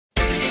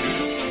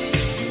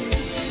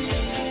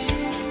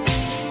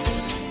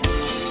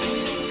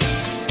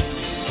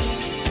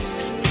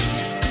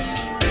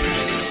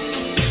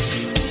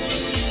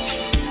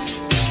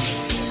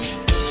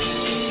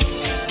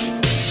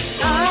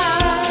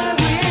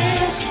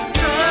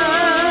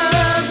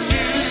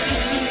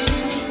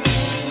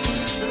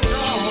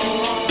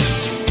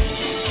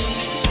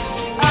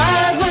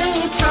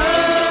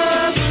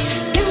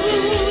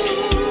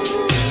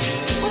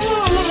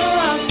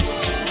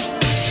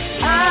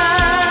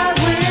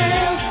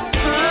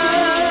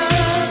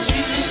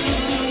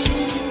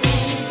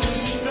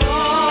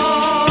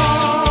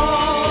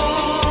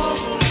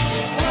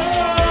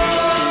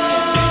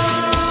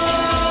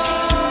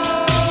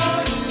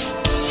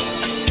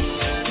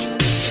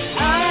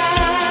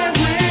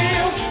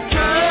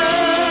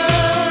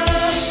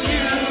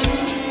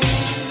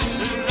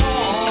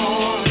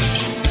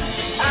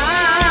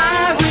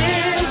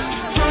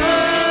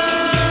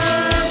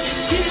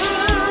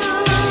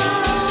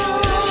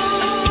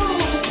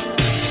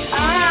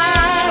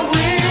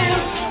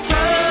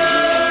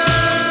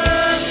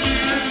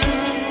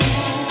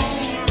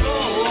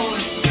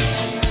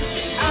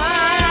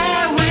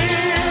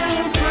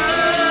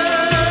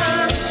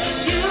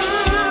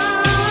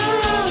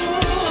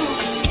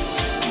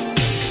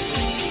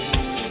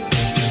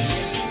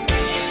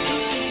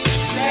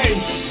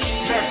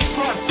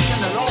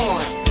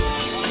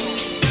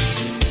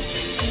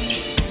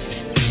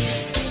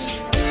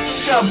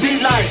a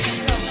beat like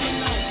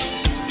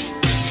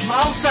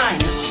Mount Zion,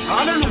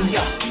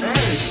 hallelujah,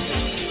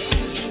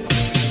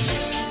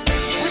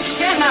 which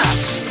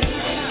cannot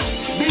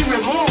be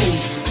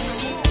removed.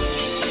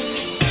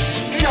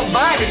 It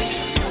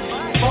abideth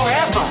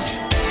forever,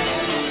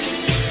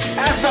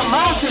 as the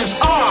mountains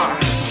are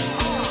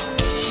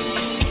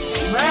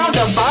round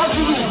about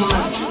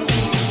Jerusalem.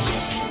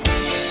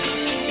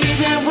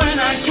 Even when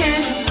I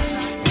can't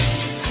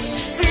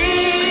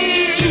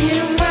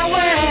see my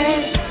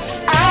way,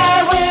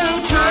 I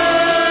will trust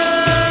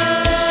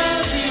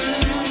you,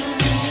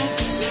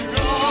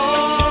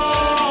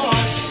 Lord.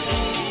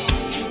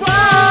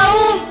 Whoa,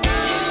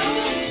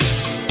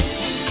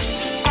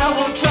 I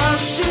will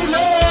trust you,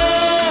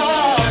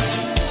 Lord.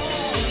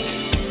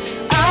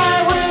 I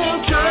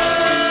will trust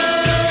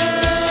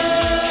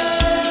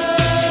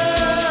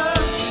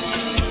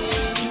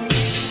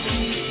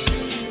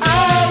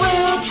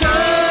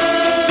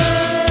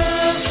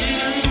you,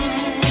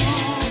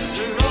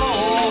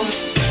 Lord.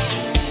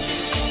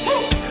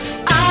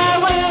 I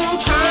will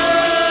trust you,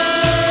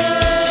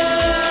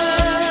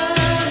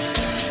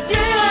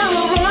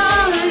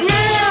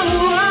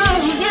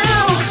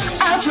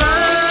 I trust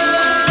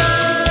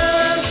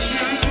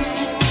you,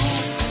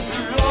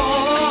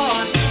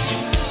 Lord.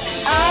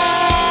 I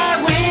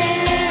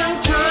will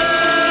trust.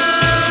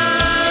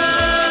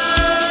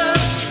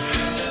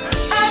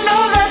 I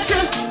know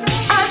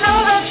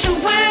that you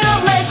will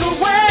make a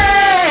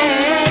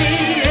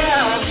way,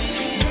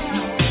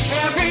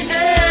 every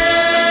day.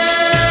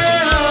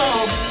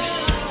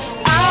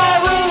 I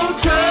will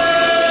trust,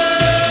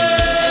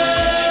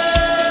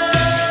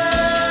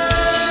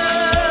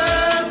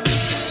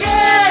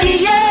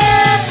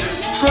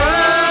 trust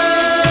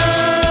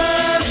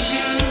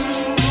you,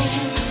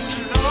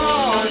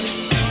 Lord.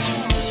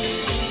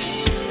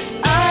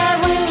 I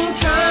will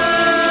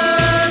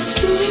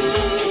trust you.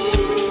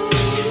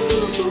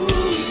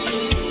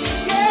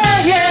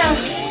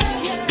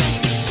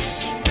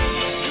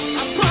 I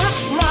put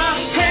my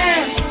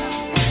hand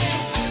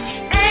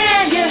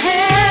in your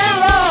hand,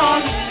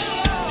 Lord,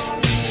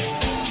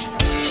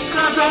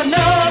 'cause I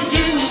know